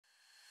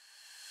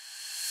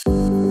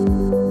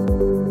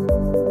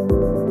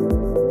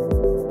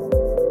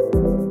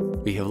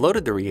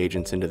loaded the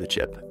reagents into the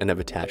chip and have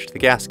attached the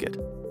gasket.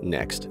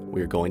 Next,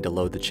 we are going to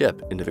load the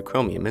chip into the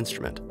Chromium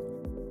instrument.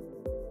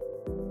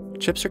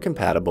 Chips are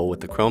compatible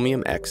with the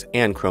Chromium X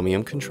and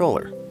Chromium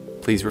controller.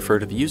 Please refer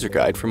to the user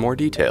guide for more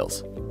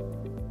details.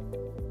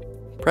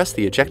 Press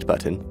the eject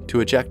button to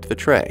eject the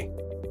tray.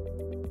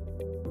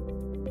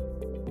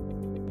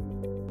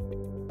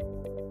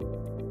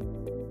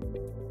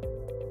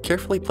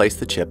 Carefully place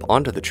the chip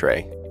onto the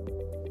tray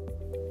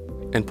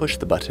and push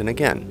the button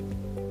again.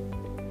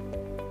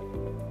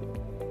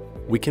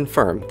 We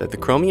confirm that the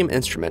Chromium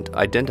instrument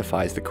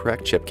identifies the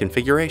correct chip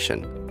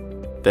configuration.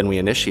 Then we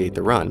initiate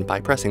the run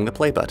by pressing the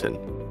play button.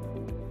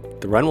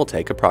 The run will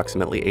take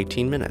approximately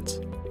 18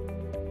 minutes.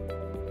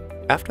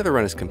 After the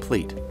run is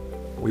complete,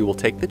 we will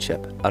take the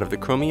chip out of the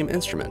Chromium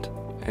instrument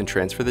and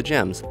transfer the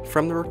gems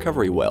from the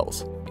recovery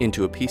wells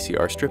into a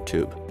PCR strip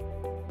tube.